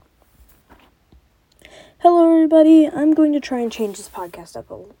Hello everybody, I'm going to try and change this podcast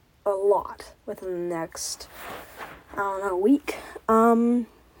up a lot within the next, week.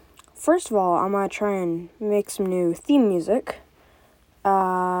 First of all, I'm going to try and make some new theme music.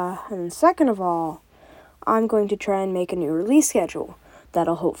 And second of all, I'm going to try and make a new release schedule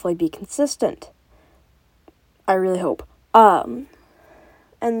that'll hopefully be consistent. I really hope. And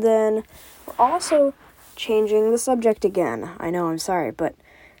then we're also changing the subject again. I know, I'm sorry, but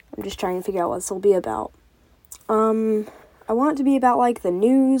I'm just trying to figure out what this will be about. I want it to be about, the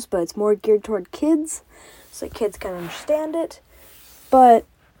news, but it's more geared toward kids, so kids can understand it. But,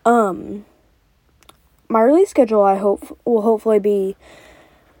 my release schedule, I hope, will hopefully be,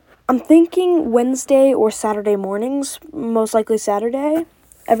 I'm thinking Wednesday or Saturday mornings, most likely Saturday,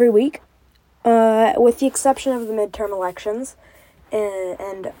 every week, with the exception of the midterm elections,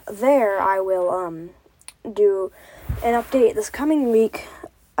 and there I will, do an update this coming week,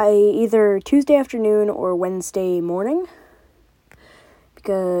 either Tuesday afternoon or Wednesday morning,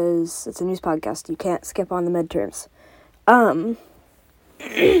 because it's a news podcast, you can't skip on the midterms. And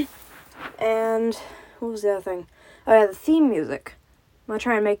what was the other thing? Oh yeah, the theme music. I'm gonna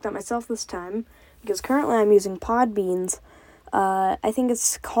try and make that myself this time, because currently I'm using Podbean's, I think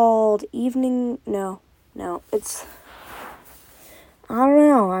it's called it's, I don't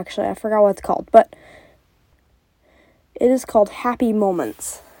know, actually, I forgot what it's called, but it is called Happy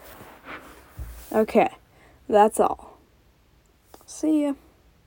Moments. Okay, that's all. See ya.